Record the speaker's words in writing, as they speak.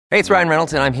Hey, it's Ryan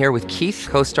Reynolds, and I'm here with Keith,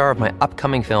 co-star of my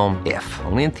upcoming film, If,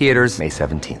 only in theaters May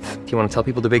 17th. Do you want to tell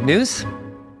people the big news?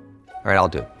 All right, I'll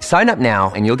do it. Sign up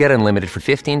now and you'll get unlimited for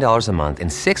 $15 a month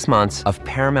and 6 months of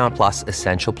Paramount Plus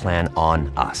Essential Plan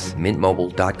on us.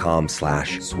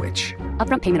 MintMobile.com/switch.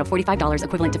 Upfront payment of $45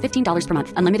 equivalent to $15 per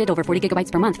month. Unlimited over 40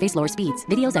 gigabytes per month. Face lower speeds.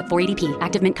 Videos at 480p.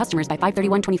 Active Mint customers by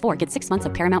 531.24 get 6 months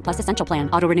of Paramount Plus Essential Plan.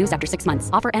 Auto renews after 6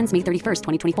 months. Offer ends May 31st,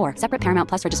 2024. Separate Paramount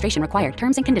Plus registration required.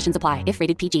 Terms and conditions apply if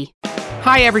rated PG.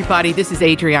 Hi, everybody. This is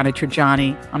Adriana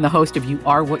Trajani. I'm the host of You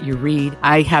Are What You Read.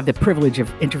 I have the privilege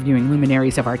of interviewing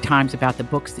luminaries of our times about the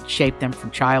books that shaped them from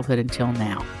childhood until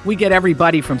now. We get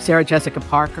everybody from Sarah Jessica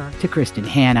Parker to Kristen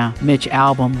Hanna, Mitch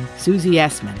Albom, Susie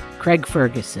Essman, Craig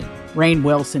Ferguson, Rainn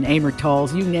Wilson, Amor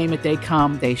Tolls, you name it, they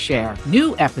come, they share.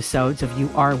 New episodes of You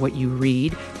Are What You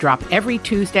Read drop every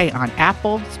Tuesday on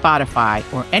Apple, Spotify,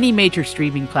 or any major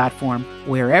streaming platform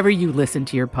wherever you listen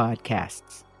to your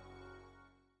podcasts.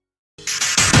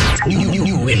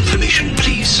 New information,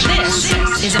 please. This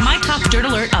is a My Talk Dirt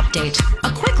Alert update. A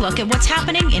quick look at what's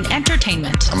happening in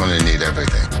entertainment. I'm gonna need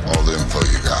everything, all the info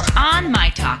you got. On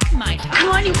My Talk. Come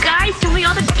on, you guys, give me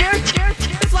all the dirt.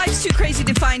 If life's too crazy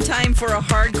to find time for a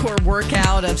hardcore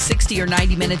workout of 60 or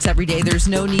 90 minutes every day, there's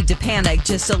no need to panic.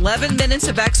 Just 11 minutes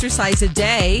of exercise a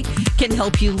day can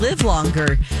help you live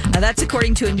longer. That's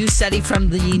according to a new study from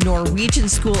the Norwegian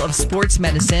School of Sports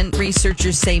Medicine.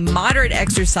 Researchers say moderate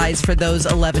exercise for those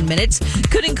 11 minutes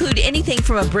could include anything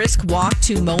from a brisk walk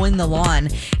to mowing the lawn.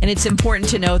 And it's important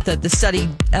to note that the study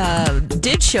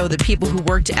did show that people who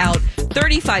worked out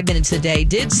 35 minutes a day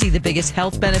did see the biggest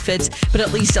health benefits, but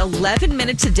at least 11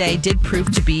 minutes a day did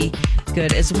prove to be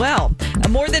good as well.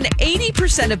 More than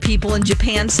 80% of people in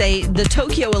Japan say the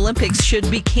Tokyo Olympics should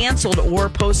be canceled or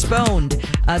postponed.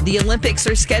 The Olympics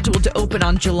are scheduled to open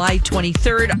on July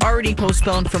 23rd, already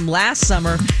postponed from last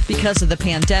summer because of the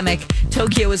pandemic.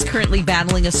 Tokyo is currently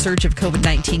battling a surge of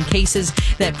COVID-19 cases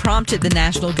that prompted the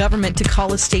national government to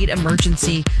call a state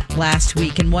emergency last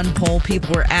week. In one poll,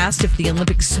 people were asked if the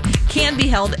Olympics can be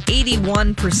held.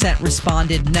 81%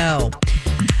 responded no.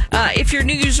 If your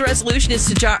New Year's resolution is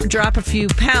to drop a few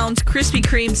pounds, Krispy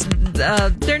Kreme's,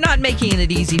 they're not making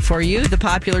it easy for you. The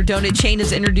popular donut chain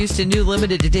has introduced a new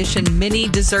limited edition mini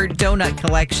dessert donut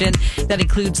collection that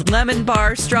includes lemon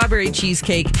bar, strawberry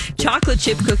cheesecake, chocolate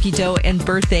chip cookie dough, and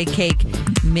birthday cake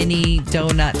mini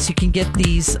donuts. You can get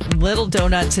these little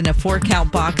donuts in a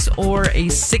 4-count box or a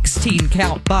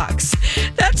 16-count box.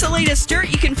 That's the latest dirt.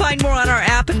 You can find more on our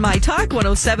app and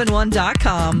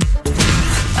mytalk1071.com.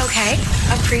 Okay,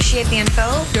 appreciate the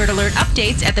info. Dirt Alert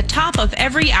updates at the top of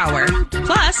every hour.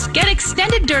 Plus, get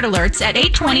extended Dirt Alerts at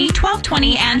 8:20,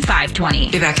 12:20, and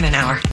 5:20. Be back in an hour.